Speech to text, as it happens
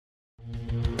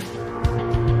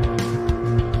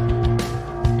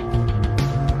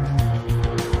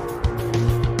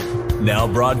Now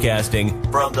broadcasting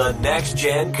from the Next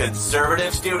Gen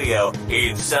Conservative Studio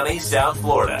in sunny South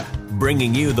Florida,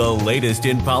 bringing you the latest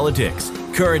in politics,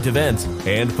 current events,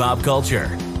 and pop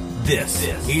culture. This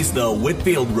is the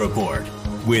Whitfield Report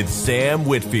with Sam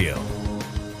Whitfield.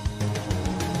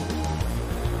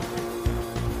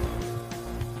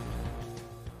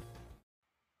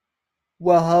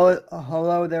 Well,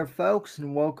 hello there, folks,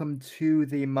 and welcome to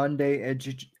the Monday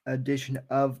edition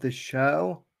of the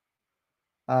show.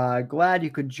 Glad you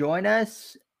could join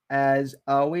us. As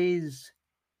always,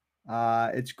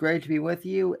 it's great to be with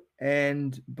you.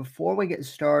 And before we get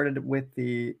started with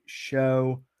the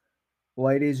show,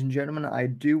 ladies and gentlemen, I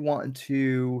do want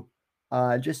to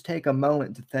just take a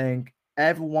moment to thank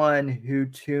everyone who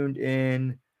tuned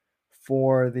in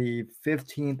for the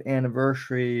 15th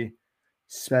anniversary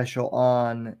special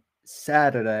on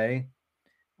Saturday.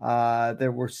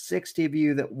 There were 60 of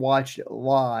you that watched it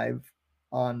live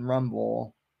on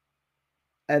Rumble.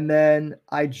 And then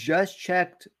I just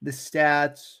checked the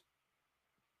stats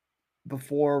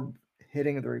before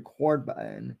hitting the record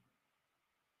button.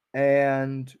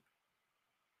 And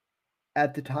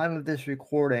at the time of this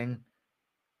recording,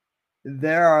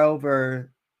 there are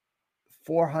over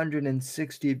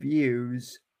 460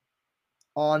 views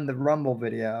on the Rumble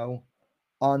video,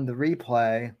 on the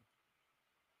replay,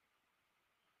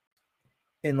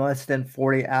 in less than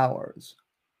 40 hours.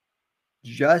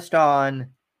 Just on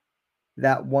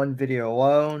that one video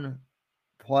alone,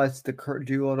 plus the Kurt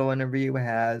Doolittle interview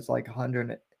has like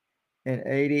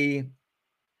 180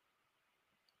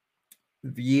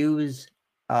 views.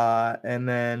 And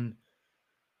then,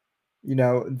 you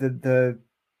know, the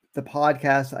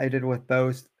podcast I did with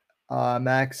both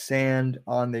Max Sand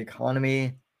on the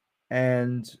economy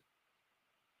and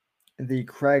the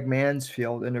Craig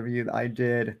Mansfield interview that I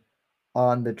did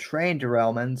on the train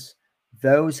derailments,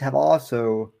 those have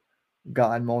also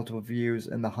gotten multiple views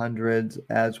in the hundreds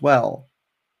as well.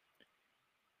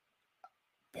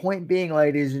 Point being,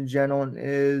 ladies and gentlemen,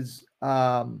 is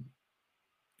I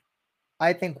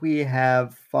think we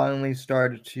have finally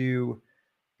started to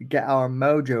get our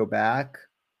mojo back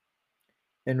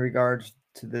in regards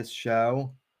to this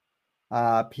show.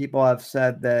 People have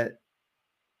said that,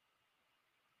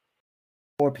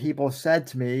 or people said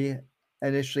to me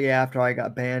initially after I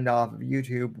got banned off of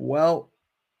YouTube, well,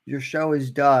 your show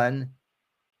is done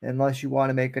unless you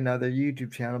want to make another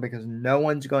YouTube channel, because no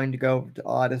one's going to go to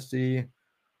Odyssey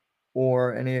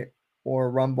or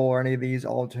Rumble or any of these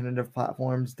alternative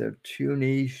platforms. They're too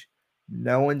niche.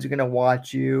 No one's going to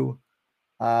watch you.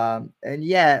 And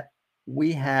yet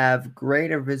we have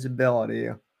greater visibility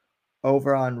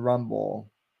over on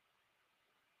Rumble.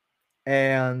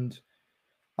 And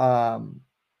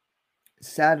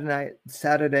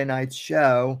Saturday night's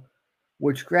show,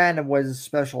 which granted was a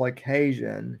special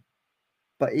occasion,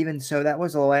 but even so, that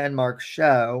was a landmark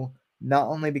show, not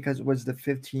only because it was the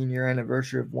 15-year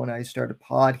anniversary of when I started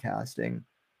podcasting,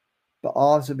 but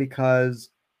also because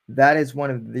that is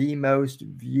one of the most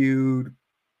viewed,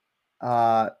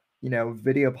 video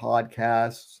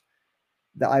podcasts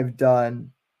that I've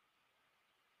done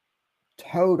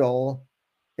total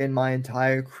in my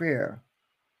entire career.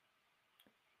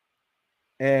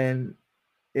 And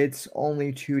it's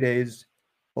only 2 days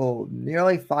old,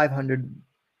 nearly 500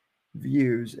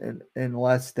 views in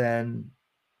less than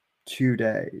 2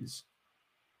 days.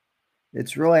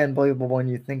 It's really unbelievable when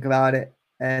you think about it.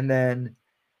 And then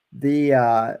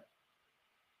the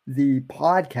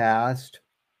podcast,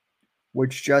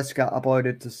 which just got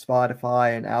uploaded to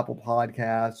Spotify and Apple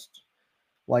Podcasts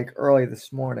like early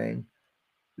this morning,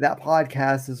 that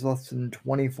podcast is less than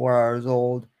 24 hours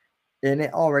old, and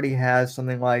it already has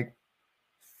something like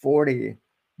 40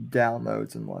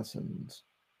 downloads and listens.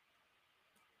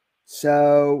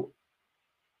 So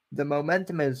the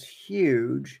momentum is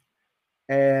huge,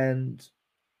 and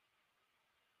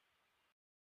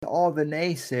all the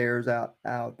naysayers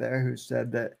out there who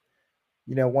said that,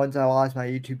 once I lost my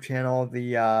YouTube channel,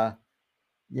 the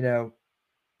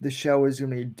show is going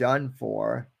to be done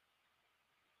for.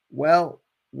 Well,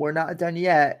 we're not done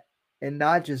yet. And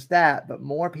not just that, but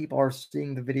more people are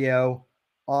seeing the video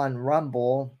on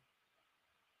Rumble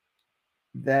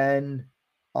than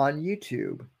on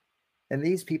YouTube. And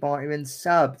these people aren't even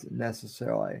subbed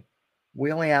necessarily.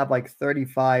 We only have like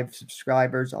 35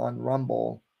 subscribers on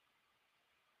Rumble.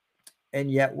 And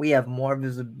yet we have more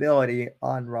visibility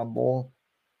on Rumble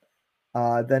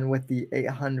than with the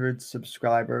 800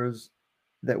 subscribers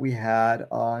that we had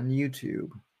on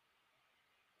YouTube.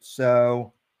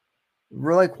 So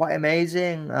really quite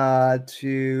amazing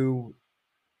to,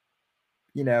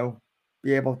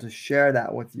 be able to share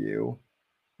that with you.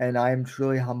 and I am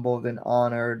truly humbled and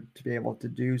honored to be able to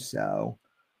do so.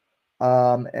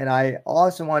 And I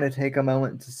also want to take a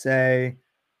moment to say,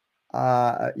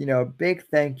 a big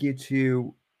thank you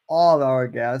to all of our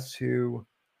guests who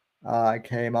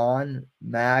came on: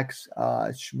 Max,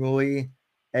 Shmuley,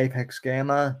 Apex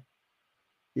Gamma,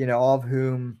 all of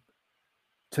whom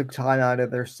took time out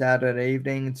of their Saturday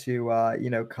evening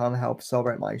to, come help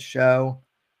celebrate my show.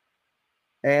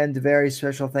 And a very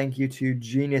special thank you to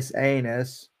Genius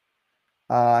Anus,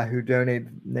 who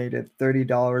donated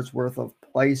 $30 worth of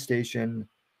PlayStation,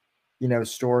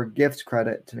 store gift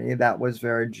credit to me. That was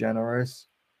very generous.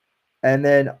 And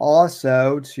then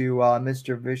also to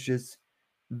Mr. Vicious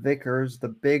Vickers, the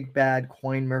big bad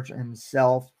coin merchant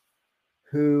himself,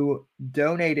 who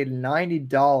donated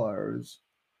 $90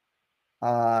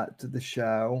 to the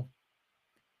show.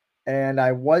 And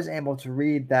I was able to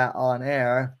read that on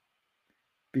air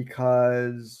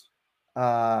because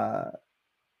I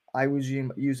was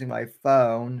using my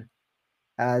phone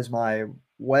as my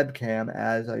webcam,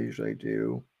 as I usually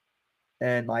do.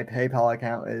 And my PayPal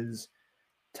account is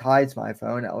tied to my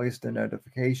phone, at least the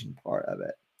notification part of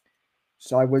it.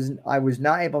 So I was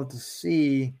not able to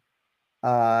see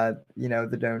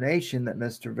the donation that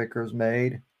Mr. Vickers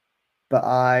made, but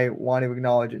I want to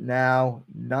acknowledge it now.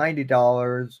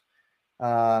 $90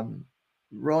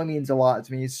 really means a lot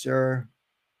to me, sir.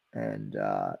 And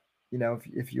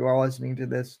if you are listening to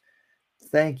this,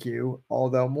 thank you.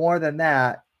 Although more than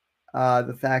that,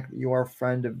 the fact that you are a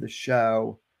friend of the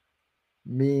show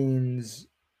means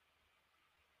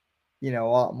a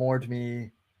lot more to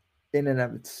me in and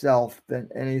of itself than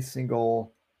any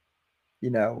single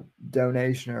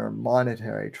donation or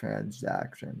monetary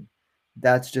transaction.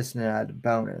 That's just an added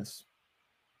bonus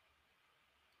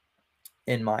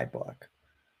in my book.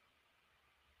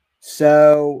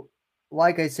 So,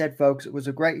 like I said, folks, it was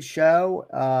a great show.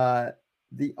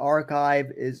 The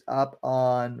archive is up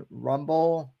on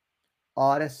Rumble,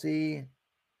 Odyssey,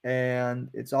 and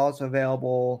it's also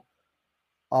available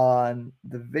on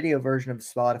the video version of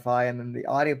Spotify, and then the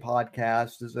audio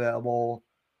podcast is available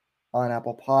on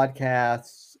Apple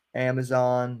Podcasts,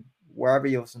 Amazon, wherever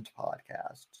you listen to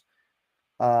podcasts.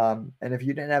 And if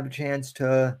you didn't have a chance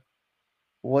to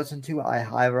listen to, I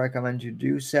highly recommend you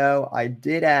do so. I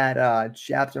did add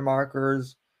chapter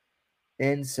markers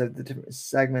in, so the different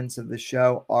segments of the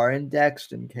show are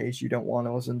indexed in case you don't want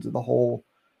to listen to the whole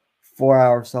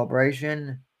 4-hour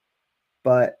celebration.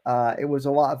 But it was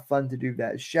a lot of fun to do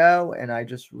that show, and I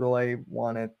just really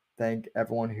want to thank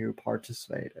everyone who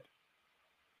participated.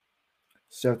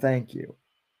 So thank you.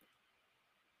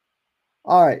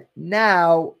 All right,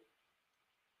 now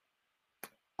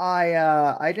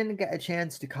I didn't get a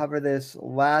chance to cover this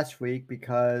last week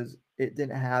because it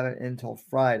didn't happen until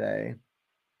Friday.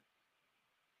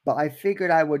 But I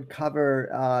figured I would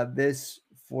cover this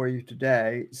for you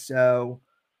today. So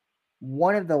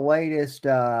one of the latest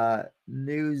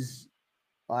news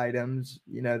items,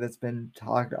 that's been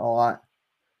talked a lot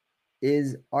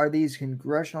are these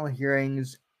congressional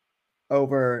hearings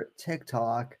over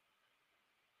TikTok,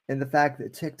 and the fact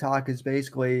that TikTok is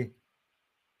basically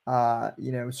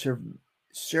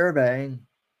surveying,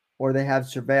 or they have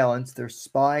surveillance. They're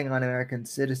spying on American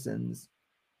citizens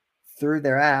through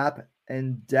their app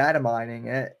and data mining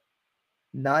it.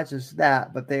 Not just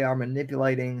that, but they are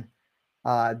manipulating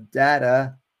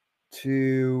data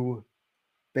to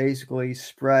basically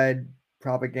spread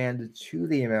propaganda to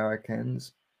the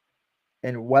Americans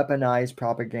and weaponize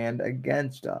propaganda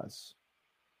against us.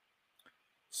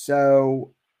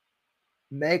 So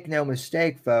make no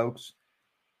mistake, folks,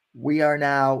 we are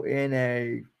now in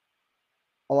a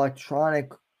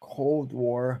electronic Cold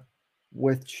War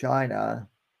with China,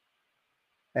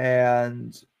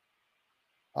 and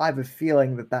I have a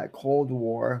feeling that Cold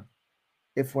War,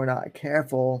 if we're not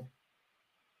careful,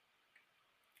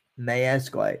 may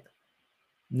escalate.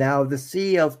 Now, the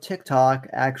CEO of TikTok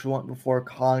actually went before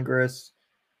Congress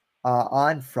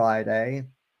on Friday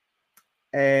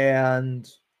and,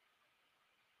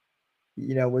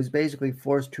 was basically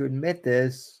forced to admit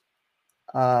this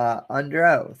under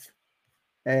oath.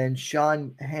 And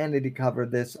Sean Hannity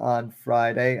covered this on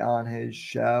Friday on his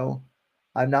show.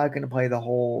 I'm not going to play the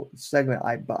whole segment,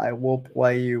 but I will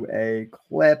play you a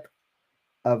clip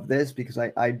of this because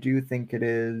I do think it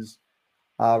is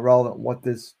relevant what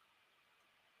this,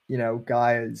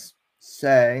 guy is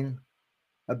saying,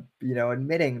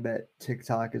 admitting that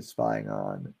TikTok is spying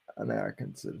on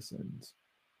American citizens.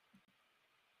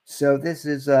 So this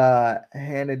is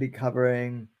Hannity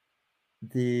covering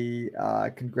the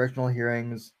congressional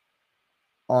hearings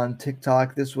on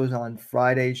TikTok. This was on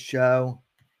Friday's show.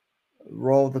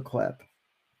 Roll the clip.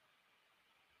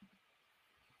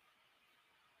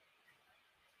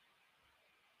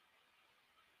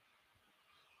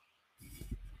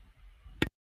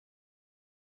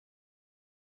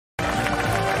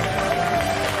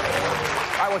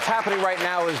 what's happening right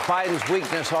now is Biden's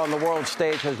weakness on the world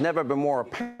stage has never been more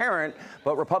apparent,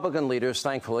 but Republican leaders,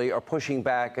 thankfully, are pushing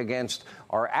back against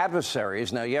our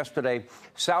adversaries. Now, yesterday,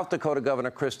 South Dakota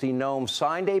Governor Kristi Noem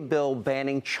signed a bill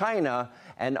banning China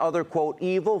and other, quote,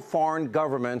 evil foreign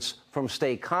governments from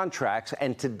state contracts.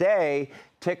 And today,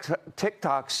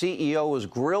 TikTok CEO was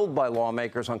grilled by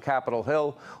lawmakers on Capitol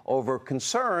Hill over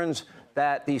concerns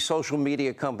that the social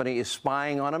media company is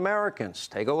spying on Americans.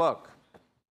 Take a look.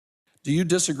 Do you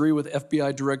disagree with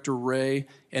FBI Director Wray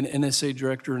and NSA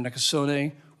Director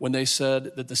Nakasone when they said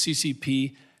that the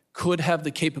CCP could have the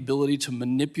capability to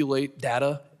manipulate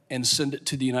data and send it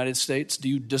to the United States? Do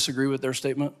you disagree with their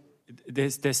statement?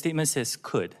 Their statement says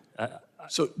could.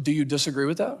 So do you disagree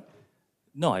with that?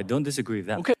 No, I don't disagree with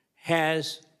that. Okay.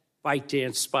 Has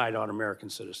ByteDance spied on American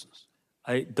citizens?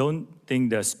 I don't think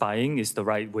the spying is the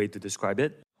right way to describe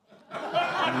it.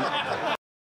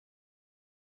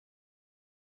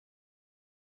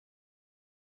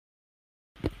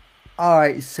 All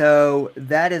right, so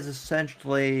that is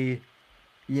essentially,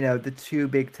 the two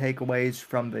big takeaways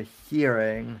from the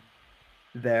hearing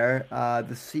there.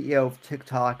 The CEO of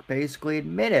TikTok basically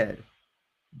admitted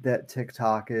that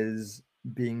TikTok is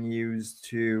being used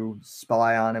to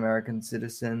spy on American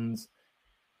citizens.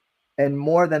 And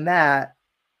more than that,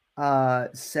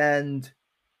 send,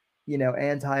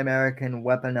 anti-American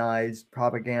weaponized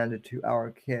propaganda to our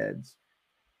kids.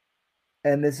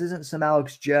 And this isn't some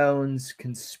Alex Jones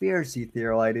conspiracy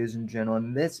theory, ladies and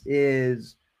gentlemen. This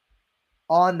is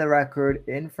on the record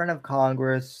in front of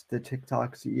Congress. The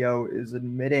TikTok CEO is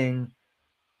admitting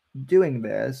doing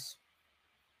this.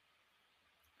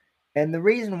 And the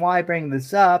reason why I bring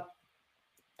this up,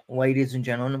 ladies and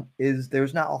gentlemen, is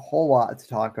there's not a whole lot to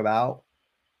talk about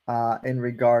in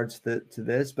regards to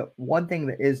this. But one thing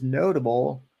that is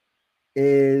notable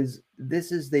is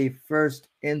this is the first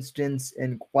instance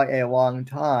in quite a long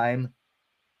time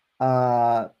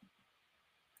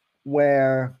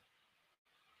where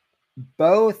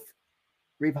both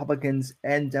Republicans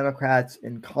and Democrats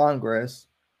in Congress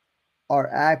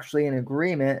are actually in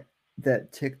agreement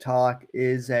that TikTok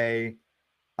is a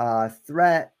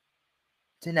threat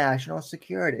to national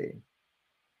security.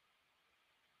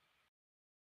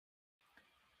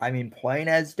 I mean, plain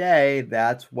as day,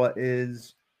 that's what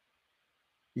is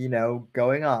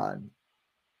going on.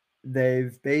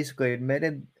 They've basically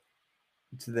admitted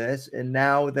to this, and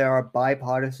now there are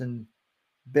bipartisan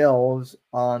bills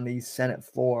on the Senate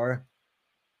floor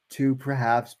to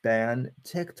perhaps ban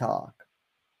TikTok,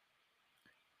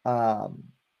 from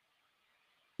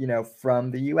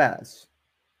the U.S.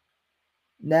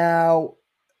 Now,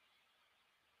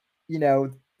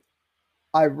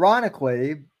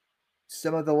 ironically,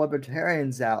 some of the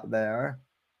libertarians out there,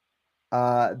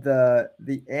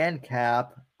 the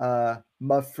ANCAP,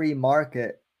 free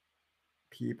market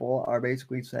people are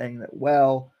basically saying that,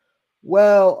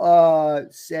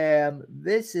 Sam,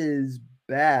 this is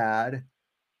bad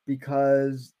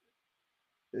because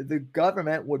the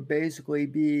government would basically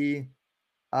be,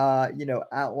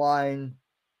 outlawing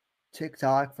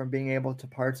TikTok from being able to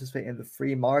participate in the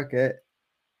free market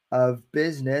of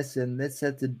business, and this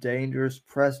sets a dangerous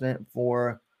precedent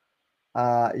for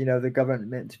the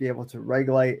government to be able to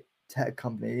regulate tech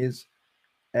companies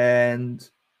and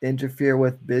interfere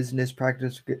with business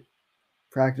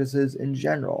practices in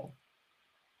general.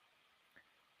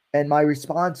 And my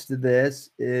response to this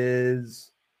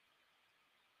is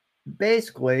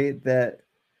basically that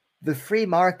the free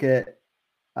market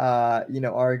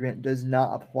argument does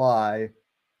not apply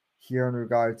here in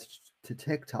regards to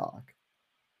TikTok.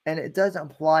 And it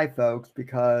doesn't apply, folks,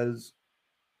 because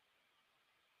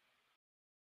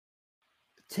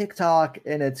TikTok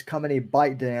and its company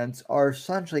ByteDance are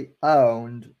essentially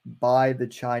owned by the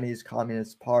Chinese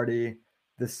Communist Party,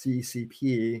 the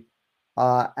CCP,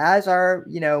 as are,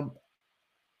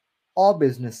 all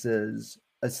businesses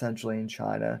essentially in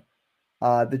China.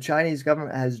 The Chinese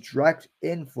government has direct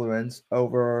influence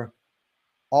over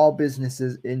all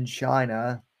businesses in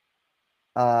China,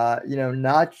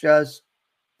 not just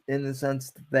in the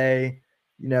sense that they,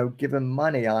 give them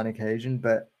money on occasion,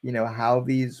 but, how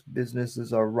these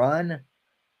businesses are run,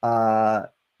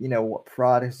 what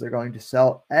products they're going to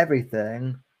sell,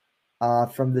 everything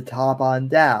from the top on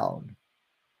down.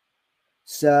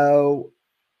 So,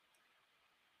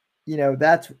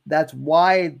 that's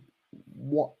why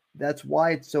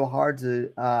it's so hard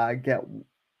to get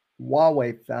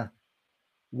Huawei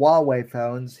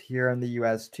phones here in the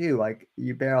U.S. too. Like,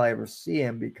 you barely ever see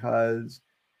them because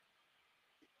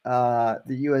the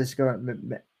U.S.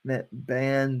 government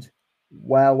banned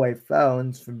Huawei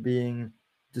phones from being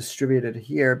distributed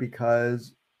here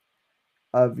because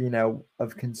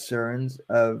of concerns,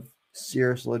 of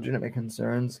serious legitimate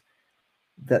concerns,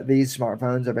 that these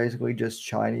smartphones are basically just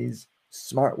Chinese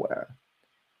smartware.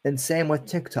 And same with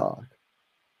TikTok,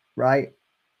 right?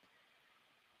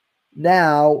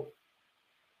 Now,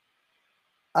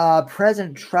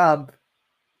 President Trump,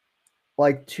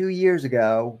 like 2 years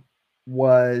ago,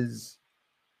 was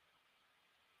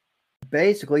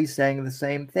basically saying the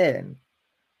same thing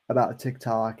about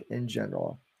TikTok in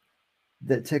general.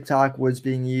 That TikTok was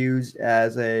being used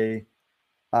as a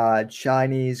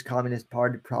Chinese Communist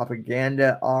Party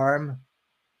propaganda arm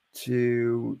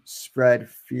to spread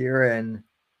fear and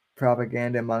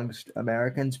propaganda amongst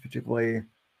Americans, particularly,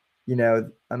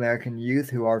 American youth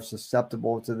who are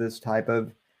susceptible to this type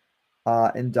of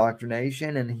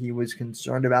indoctrination. And he was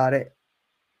concerned about it.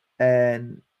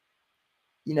 And,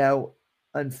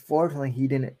 unfortunately, he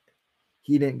didn't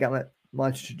get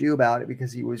much to do about it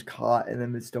because he was caught in the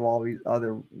midst of all these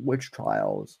other witch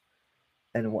trials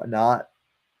and whatnot.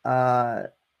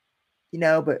 But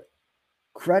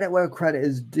credit where credit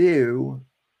is due.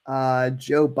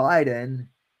 Joe Biden,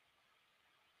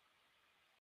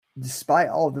 despite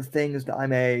all the things that I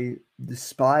may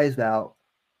despise about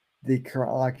the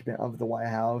current occupant of the White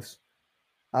House,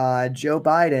 Joe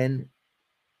Biden,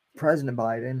 President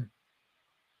Biden,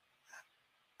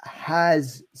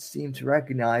 has seemed to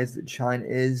recognize that China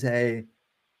is a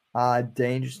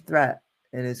dangerous threat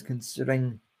and is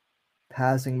considering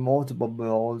passing multiple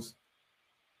bills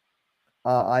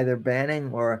either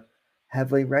banning or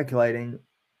heavily regulating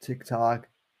TikTok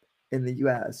in the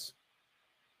US.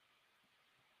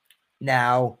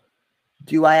 Now,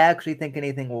 do I actually think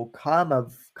anything will come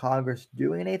of Congress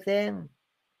doing anything?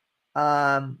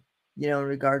 In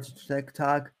regards to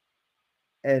TikTok?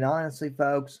 And honestly,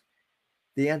 folks,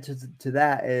 the answer to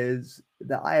that is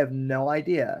that I have no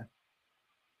idea.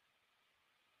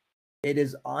 It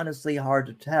is honestly hard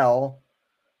to tell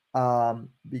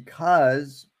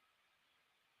because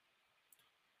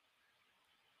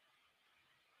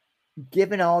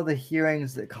given all the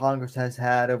hearings that Congress has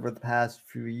had over the past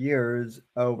few years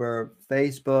over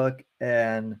Facebook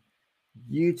and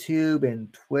YouTube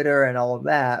and Twitter and all of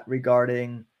that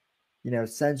regarding,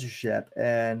 censorship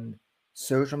and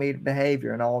social media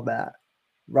behavior and all of that,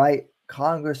 right?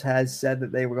 Congress has said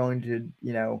that they were going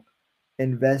to,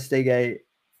 investigate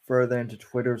further into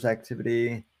Twitter's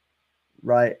activity,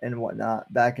 right, and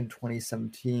whatnot back in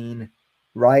 2017,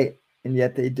 right? And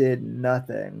yet they did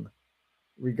nothing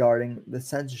regarding the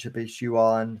censorship issue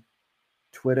on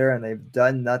Twitter, and they've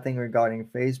done nothing regarding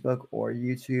Facebook or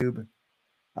YouTube.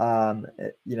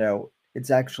 It's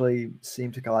actually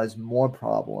seemed to cause more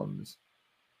problems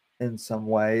in some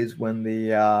ways when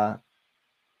the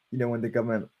when the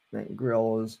government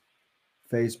grills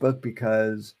Facebook,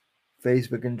 because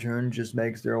Facebook in turn just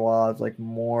makes their laws like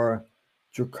more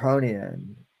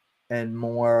draconian and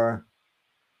more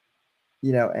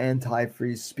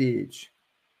anti-free speech.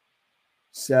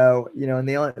 So, and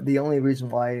the only reason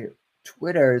why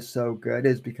Twitter is so good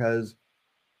is because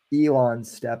Elon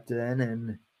stepped in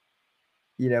and,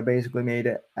 basically made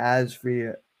it as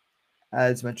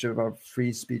much of a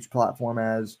free speech platform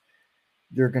as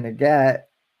you're going to get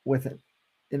with it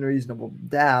in reasonable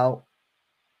doubt.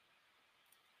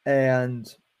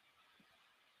 And,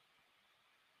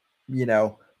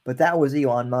 but that was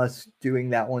Elon Musk doing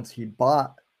that once he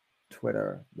bought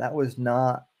Twitter. That was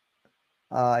not,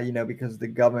 because the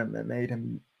government made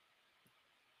him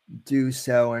do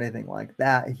so or anything like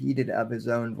that. He did it of his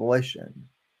own volition,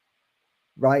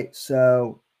 right?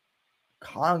 So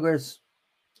Congress,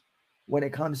 when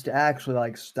it comes to actually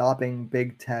like stopping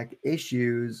big tech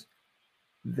issues,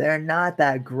 they're not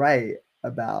that great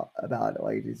about it,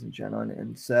 ladies and gentlemen.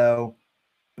 And so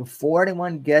before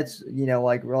anyone gets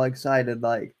like real excited,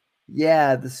 like,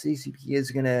 yeah, the CCP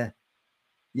is gonna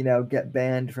get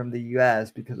banned from the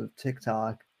US because of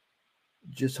TikTok,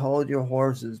 just hold your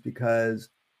horses, because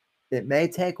it may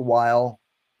take a while,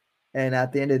 and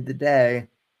at the end of the day,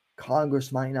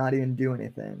 Congress might not even do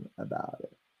anything about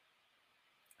it.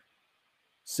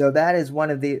 So that is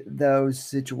one of those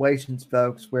situations,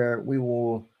 folks, where we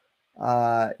will,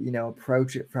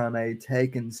 approach it from a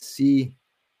take and see,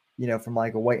 from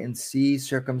like a wait and see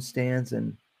circumstance,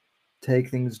 and take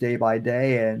things day by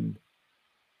day. And,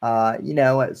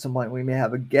 at some point we may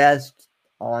have a guest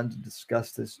on to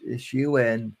discuss this issue,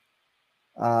 and,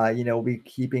 we'll be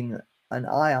keeping an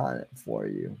eye on it for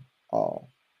you all.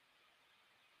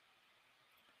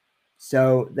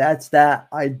 So that's that.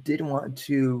 I did want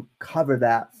to cover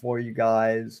that for you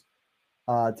guys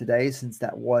today, since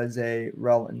that was a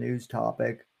relevant news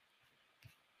topic.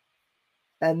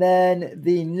 And then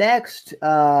the next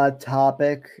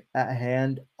topic at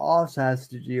hand also has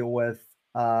to deal with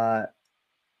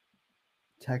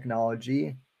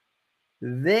technology.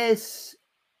 This,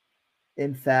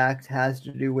 in fact, has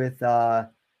to do with the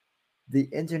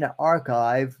Internet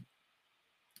Archive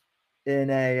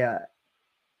in a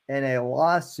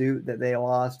lawsuit that they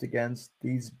lost against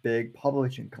these big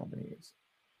publishing companies.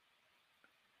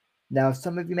 Now,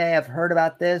 some of you may have heard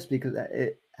about this because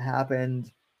it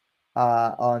happened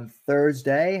on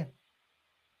Thursday,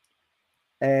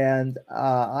 and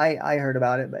I heard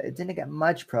about it, but it didn't get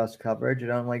much press coverage. It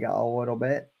only got a little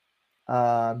bit,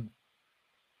 and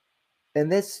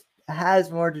this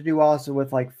has more to do also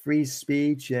with like free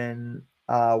speech and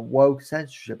woke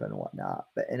censorship and whatnot.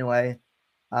 But anyway,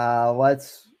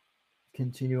 let's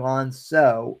continue on.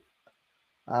 So,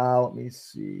 let me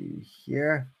see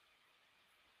here.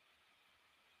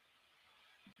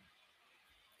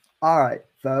 All right,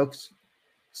 folks.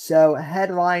 So,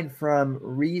 headline from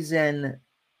Reason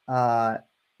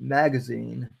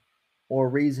magazine, or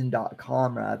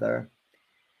Reason.com rather.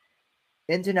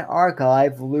 Internet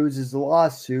Archive loses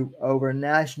lawsuit over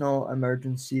National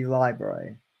Emergency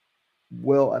Library.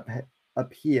 Will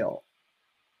appeal.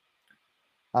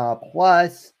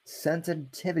 Plus,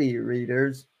 sensitivity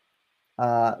readers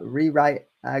rewrite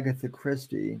Agatha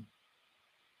Christie.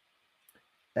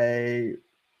 A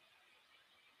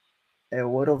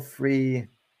little free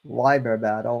library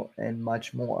battle, and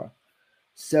much more.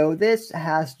 So this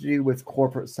has to do with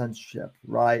corporate censorship,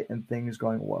 right? And things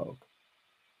going woke.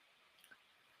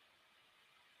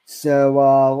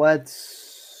 So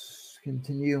let's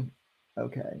continue.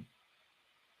 Okay.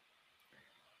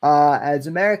 As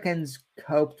Americans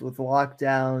coped with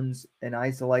lockdowns and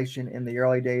isolation in the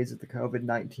early days of the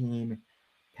COVID-19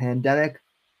 pandemic,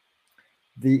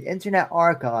 the Internet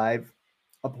Archive,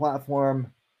 a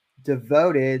platform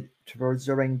devoted to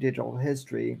preserving digital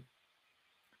history,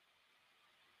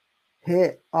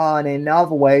 hit on a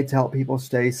novel way to help people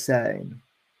stay sane.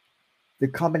 The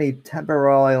company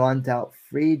temporarily lent out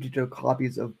free digital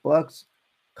copies of books,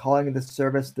 calling the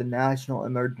service the National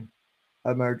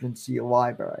Emergency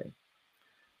Library.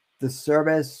 The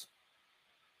service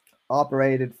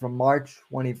operated from March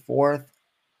 24th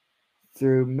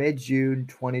through mid-June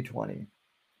 2020.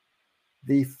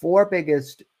 The four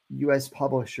biggest U.S.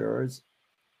 publishers,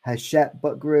 Hachette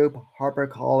Book Group,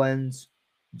 HarperCollins,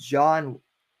 John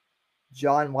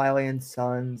Wiley &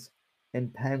 Sons,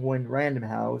 and Penguin Random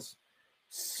House,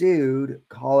 sued,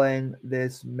 calling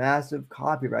this massive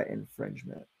copyright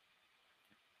infringement.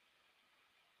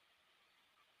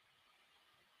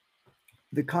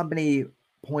 The company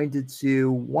pointed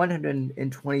to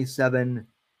 127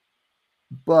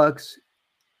 books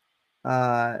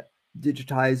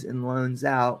digitized and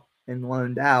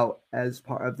loaned out as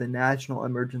part of the National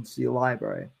Emergency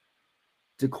Library,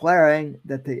 declaring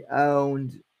that they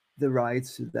owned the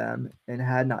rights to them and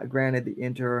had not granted the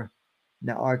Internet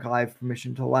Archive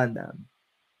permission to lend them.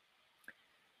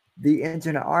 The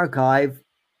Internet Archive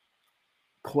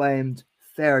claimed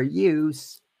fair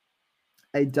use,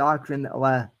 a doctrine that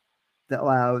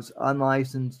allows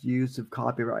unlicensed use of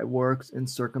copyright works in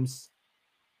certain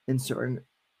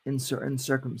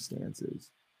circumstances,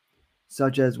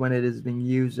 such as when it is being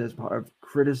used as part of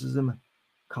criticism,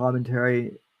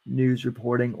 commentary, news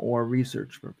reporting, or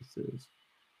research purposes.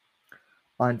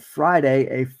 On Friday,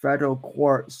 a federal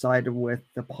court sided with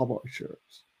the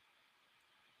publishers.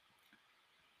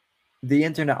 The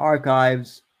Internet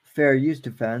Archive's fair use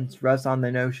defense rests on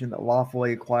the notion that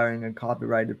lawfully acquiring a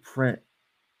copyrighted print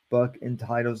book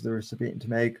entitles the recipient to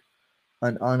make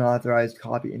an unauthorized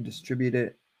copy and distribute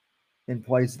it in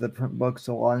place of the print book,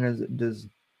 so long as it does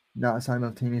not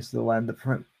simultaneously lend the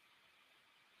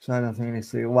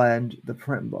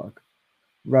print book,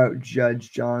 wrote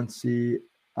Judge John C.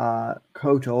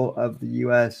 Kotel of the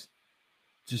U.S.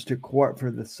 District Court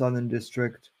for the Southern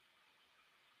District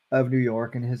of New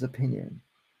York in his opinion.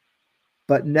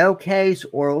 But no case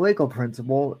or legal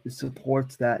principle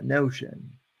supports that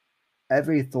notion.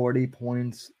 Every authority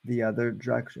points the other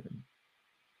direction.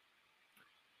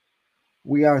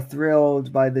 We are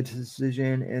thrilled by the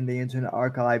decision in the Internet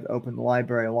Archive Open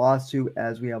Library lawsuit,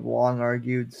 as we have long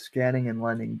argued scanning and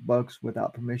lending books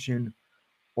without permission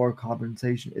or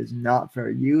compensation is not fair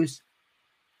use.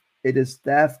 It is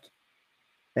theft,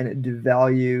 and it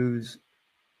devalues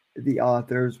the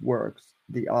author's works,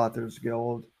 the Authors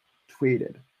Guild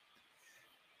tweeted.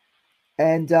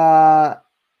 And, I'm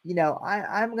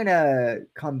going to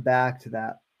come back to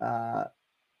that,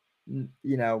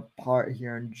 part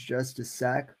here in just a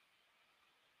sec,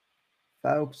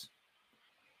 folks.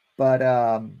 But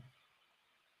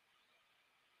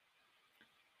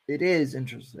it is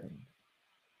interesting.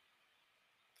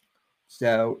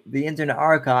 So the Internet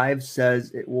Archive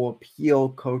says it will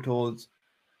appeal Kotel's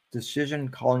decision,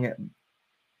 calling it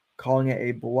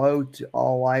a blow to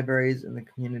all libraries in the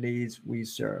communities we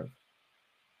serve.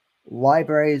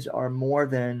 Libraries are more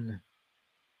than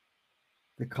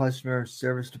the customer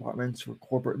service departments for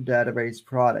corporate database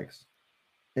products,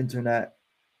 Internet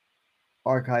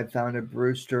Archive founder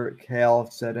Brewster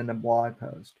Kahle said in a blog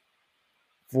post.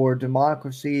 For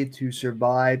democracy to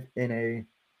survive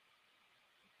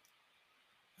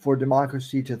for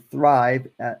democracy to thrive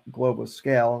at global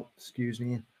scale,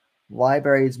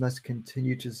 libraries must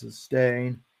continue to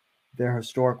sustain their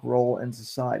historic role in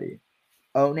society,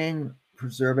 owning,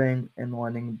 preserving, and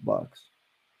lending books.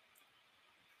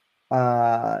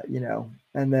 And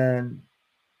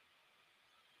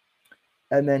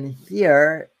then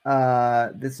here,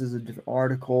 this is a different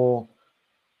article,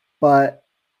 but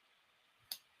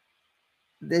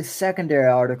this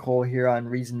secondary article here on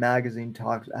Reason Magazine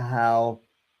talks how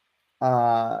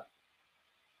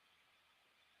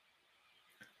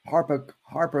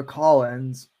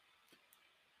HarperCollins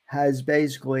has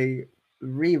basically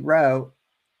rewrote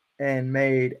and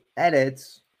made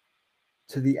edits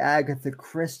to the Agatha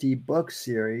Christie book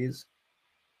series,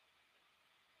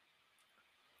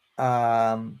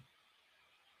 over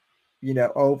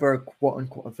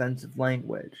quote-unquote offensive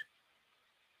language.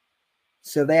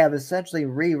 So they have essentially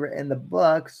rewritten the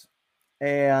books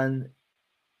and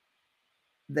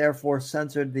therefore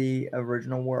censored the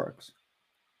original works.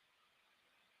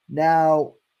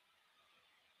 Now,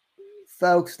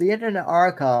 folks, the Internet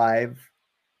Archive,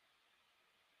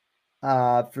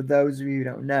 for those of you who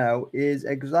don't know, is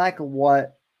exactly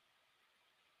what,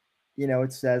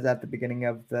 it says at the beginning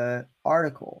of the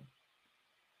article.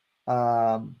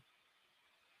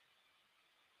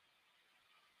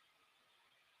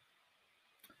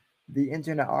 The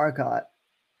Internet Archive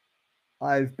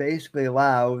basically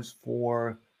allows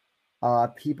for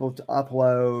people to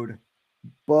upload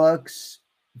books,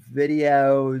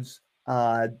 videos,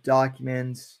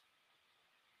 documents,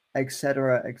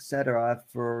 etc.,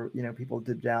 for people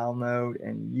to download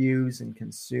and use and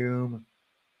consume.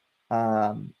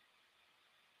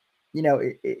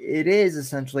 It is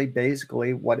essentially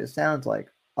basically what it sounds like,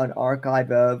 an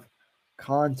archive of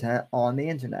content on the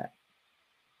internet.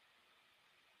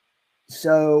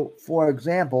 So, for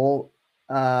example,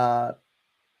 one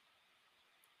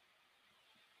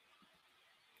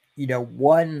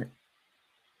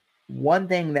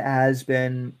thing that has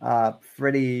been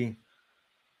pretty,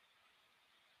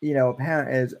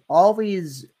 apparent is all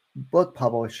these book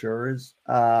publishers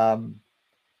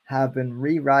have been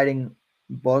rewriting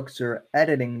books or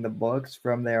editing the books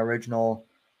from their original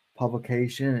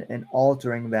publication and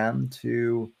altering them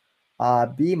to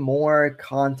be more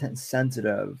content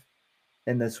sensitive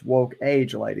in this woke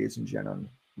age, ladies and gentlemen,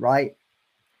 right?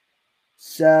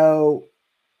 So,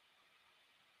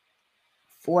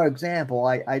 for example,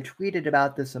 I tweeted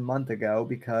about this a month ago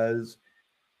because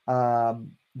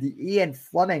the Ian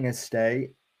Fleming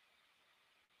estate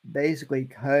basically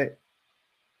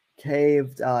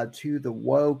caved to the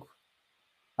woke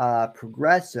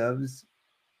progressives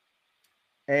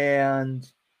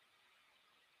and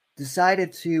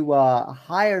decided to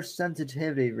hire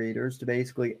sensitivity readers to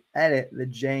basically edit the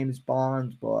James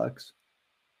Bond books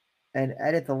and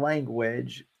edit the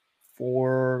language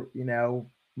for,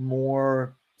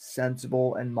 more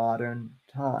sensible and modern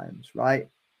times, right?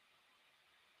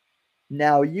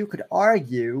 Now, you could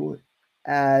argue,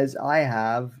 as I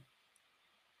have,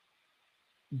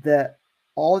 that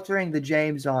altering the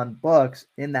James Bond books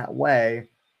in that way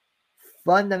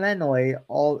fundamentally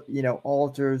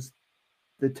alters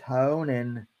the tone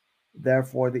and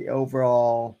therefore the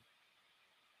overall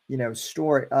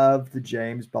story of the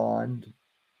James Bond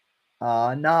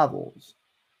novels.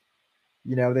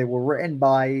 They were written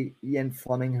by Ian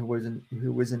Fleming,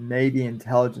 who was a Navy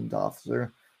intelligence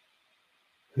officer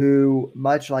who,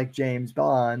 much like James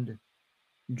Bond,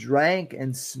 drank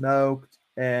and smoked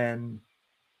and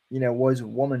was a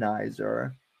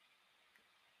womanizer.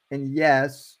 And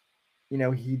yes,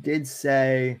 he did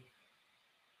say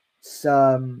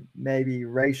some maybe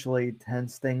racially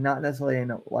tense thing, not necessarily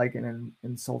in an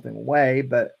insulting way,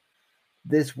 but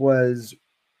this was,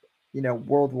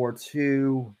 World War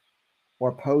II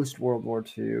or post World War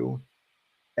II,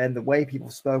 and the way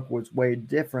people spoke was way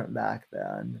different back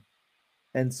then.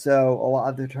 And so a lot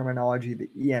of the terminology that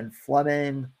Ian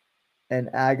Fleming and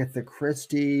Agatha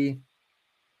Christie,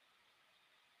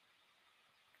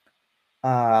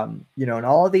 and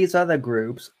all of these other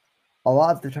groups, a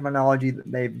lot of the terminology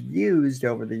that they've used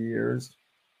over the years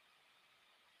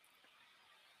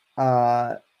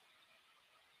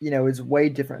is way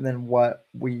different than what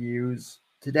we use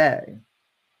today.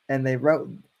 And they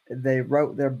wrote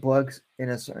their books in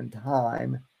a certain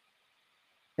time.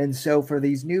 And so for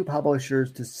these new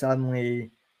publishers to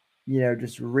suddenly,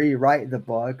 just rewrite the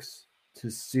books to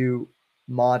suit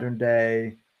modern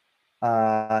day,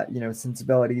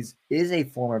 sensibilities is a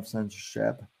form of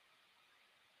censorship.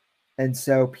 And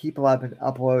so people have been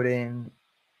uploading,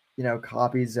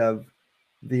 copies of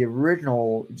the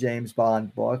original James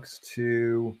Bond books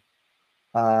to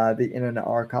the Internet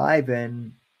Archive.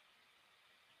 And,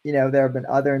 there have been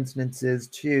other instances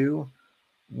too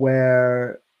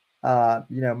where,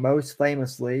 most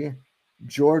famously,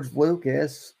 George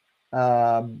Lucas,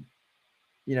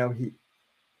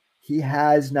 he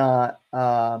has not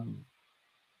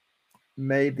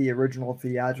made the original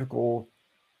theatrical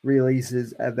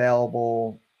releases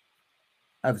available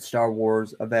of Star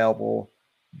Wars available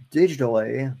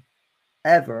digitally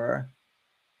ever.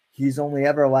 He's only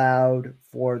ever allowed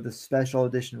for the special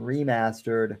edition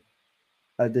remastered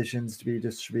editions to be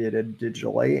distributed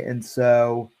digitally. And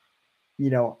so,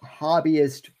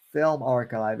 hobbyist film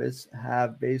archivists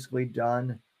have basically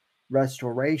done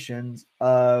restorations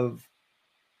of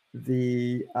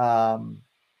the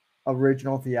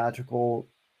original theatrical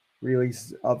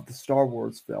releases of the Star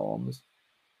Wars films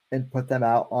and put them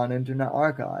out on Internet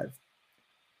Archive.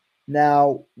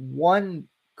 Now, one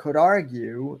could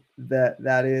argue that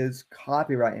that is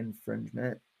copyright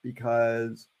infringement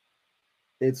because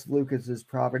it's Lucas's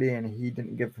property and he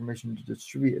didn't give permission to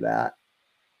distribute that.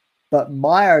 But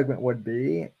my argument would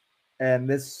be, and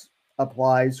this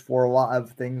applies for a lot of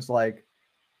things like,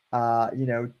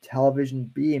 television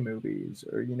B movies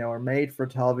or made for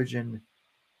television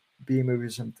B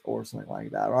movies or something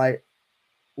like that, right?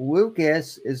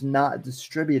 Lucas is not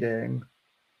distributing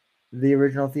the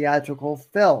original theatrical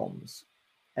films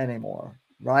anymore,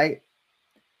 right?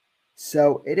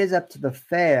 So it is up to the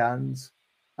fans,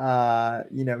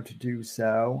 to do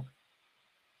so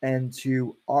and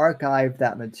to archive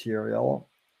that material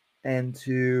and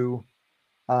to,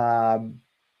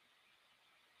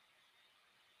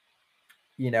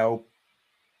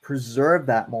 preserve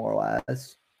that more or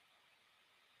less.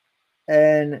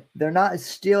 And they're not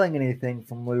stealing anything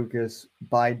from Lucas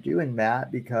by doing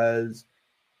that because,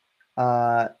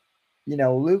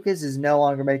 Lucas is no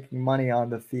longer making money on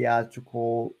the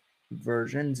theatrical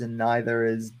versions, and neither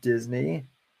is Disney.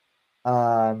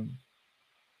 And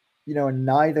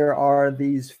neither are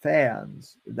these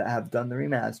fans that have done the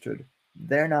remastered.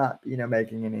 They're not,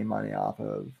 making any money off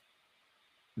of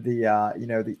the,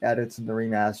 the edits and the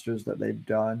remasters that they've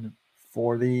done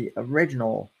for the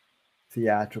original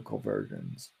theatrical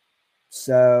versions.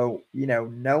 So,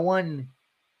 no one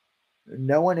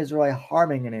is really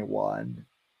harming anyone,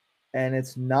 and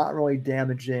it's not really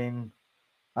damaging,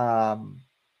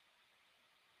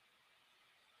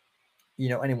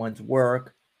 anyone's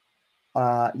work.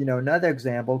 Another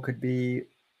example could be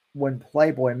when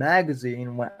Playboy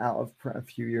magazine went out of print a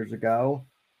few years ago.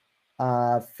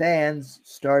 Fans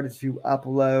started to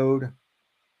upload,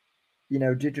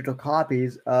 digital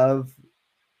copies of,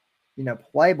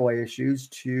 Playboy issues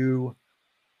to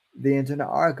the Internet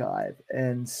Archive,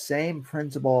 and same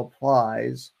principle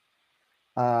applies.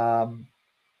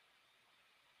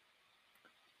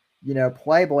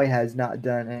 Playboy has not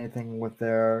done anything with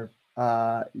their,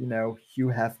 Hugh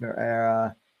Hefner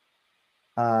era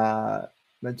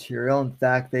material. In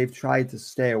fact, they've tried to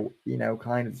stay,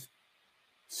 kind of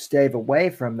stave away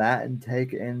from that and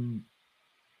take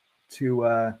into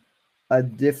a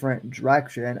different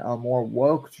direction, a more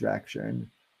woke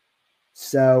direction.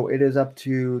 So it is up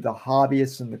to the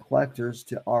hobbyists and the collectors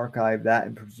to archive that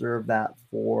and preserve that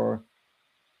for,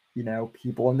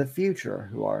 people in the future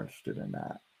who are interested in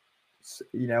that.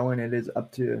 And it is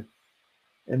up to,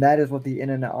 and that is what the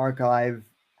Internet Archive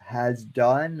has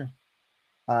done,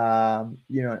 and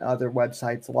other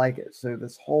websites like it. So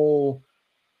this whole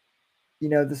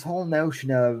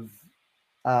notion of,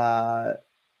 the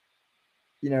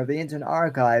Internet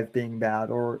Archive being bad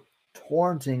or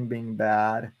torrenting being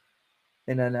bad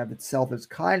in and of itself is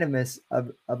kind of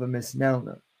a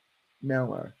misnomer,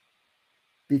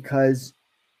 because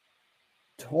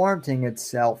torrenting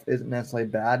itself isn't necessarily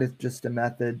bad. It's just a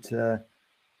method to,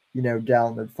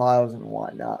 download files and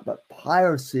whatnot. But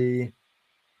piracy,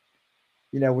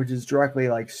 which is directly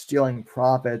like stealing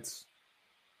profits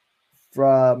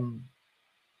from,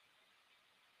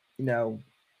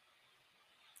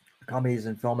 companies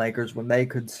and filmmakers when they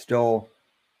could still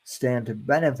stand to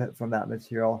benefit from that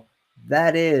material,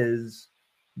 that is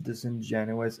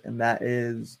disingenuous and that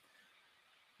is,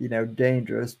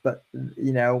 dangerous. But,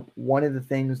 one of the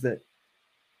things that,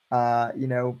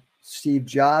 Steve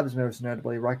Jobs most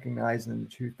notably recognized in the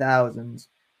 2000s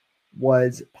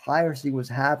was piracy was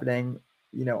happening,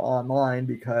 online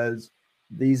because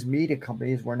these media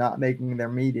companies were not making their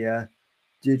media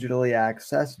digitally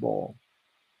accessible,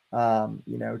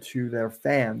 to their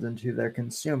fans and to their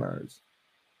consumers.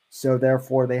 So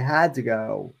therefore, they had to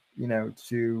go,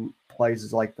 to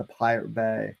places like the Pirate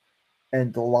Bay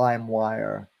and the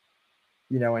LimeWire,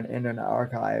 and Internet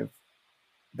Archive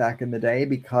back in the day,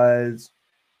 because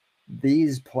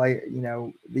these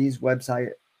companies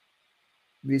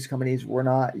were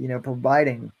not,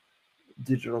 providing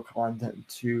digital content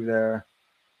to their,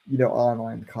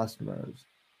 online customers.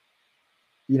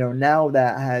 Now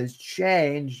that has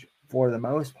changed for the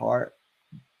most part,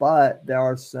 but there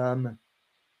are some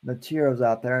materials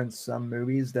out there and some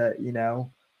movies that,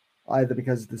 either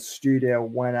because the studio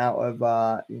went out of,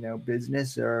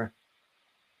 business, or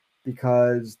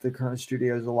because the current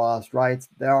studios have lost rights.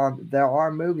 There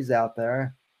are movies out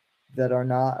there that are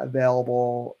not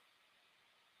available,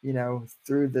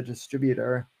 through the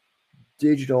distributor,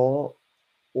 digital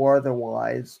or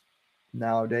otherwise,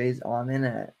 nowadays on the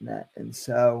internet. And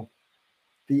so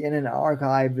the Internet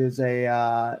Archive is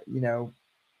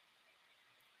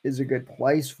is a good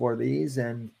place for these.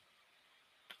 And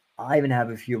I even have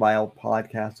a few of my old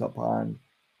podcasts up on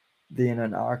the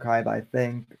Internet Archive, I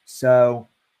think. So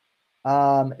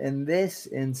in this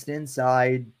instance,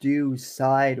 I do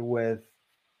side with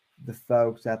the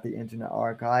folks at the Internet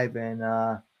Archive, and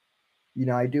I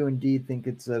do indeed think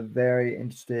it's a very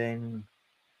interesting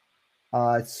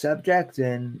subject.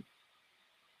 And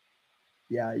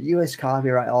yeah, U.S.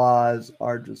 copyright laws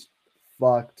are just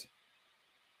fucked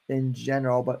in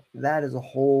general, but that is a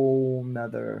whole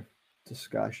nother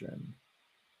discussion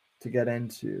to get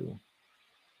into.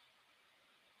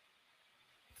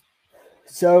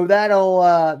 So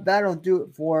that'll do it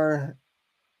for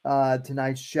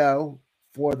tonight's show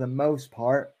for the most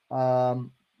part.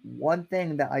 One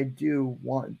thing that I do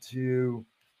want to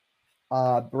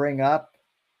bring up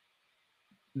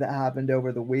that happened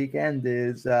over the weekend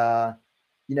is, kind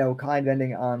of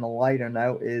ending on a lighter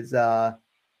note, is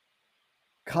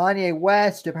Kanye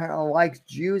West apparently likes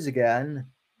Jews again,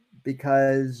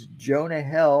 because Jonah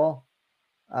Hill,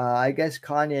 I guess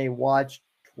Kanye watched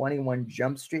 21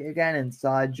 Jump Street again and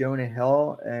saw Jonah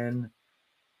Hill, and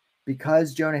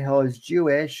because Jonah Hill is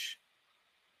Jewish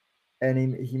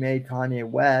and he made Kanye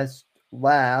West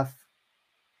laugh,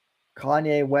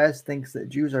 Kanye West thinks that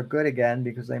Jews are good again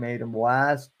because they made him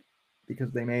laugh,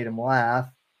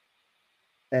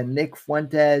 and Nick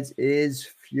Fuentes is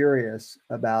furious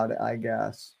about it, I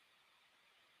guess.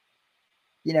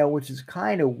 Which is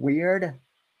kind of weird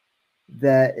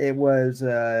that it was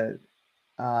a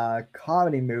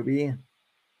comedy movie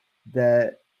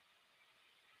that,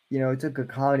 it took a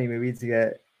comedy movie to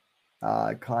get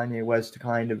Kanye West to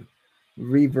kind of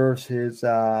reverse his,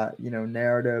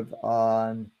 narrative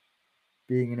on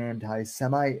being an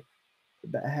anti-Semite.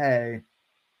 But hey,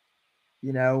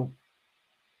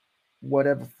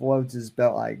 whatever floats his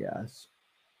boat, I guess.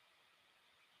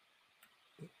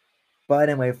 But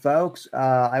anyway, folks,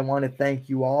 I want to thank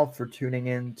you all for tuning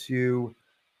in to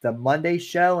the Monday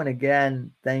show. And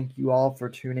again, thank you all for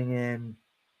tuning in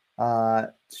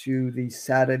to the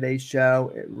Saturday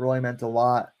show. It really meant a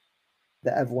lot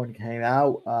that everyone came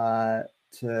out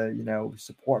to,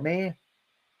 support me.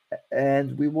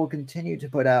 And we will continue to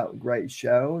put out great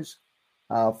shows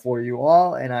for you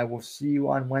all. And I will see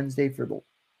you on Wednesday for the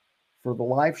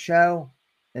live show.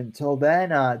 Until then,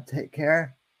 take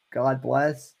care. God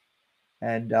bless.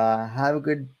 And have a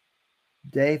good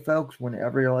day, folks,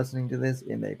 whenever you're listening to this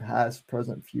in a past,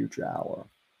 present, future hour.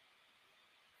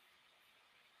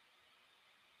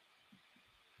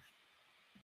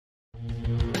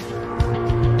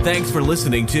 Thanks for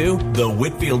listening to The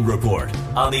Whitfield Report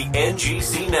on the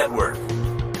NGC Network.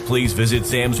 Please visit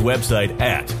Sam's website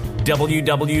at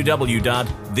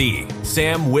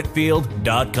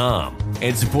www.thesamwhitfield.com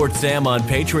and support Sam on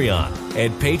Patreon at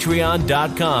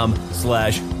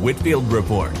patreon.com/Whitfield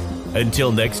Report.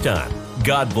 Until next time,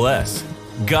 God bless,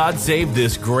 God save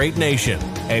this great nation,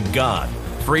 and God,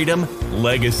 freedom,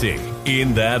 legacy,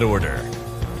 in that order.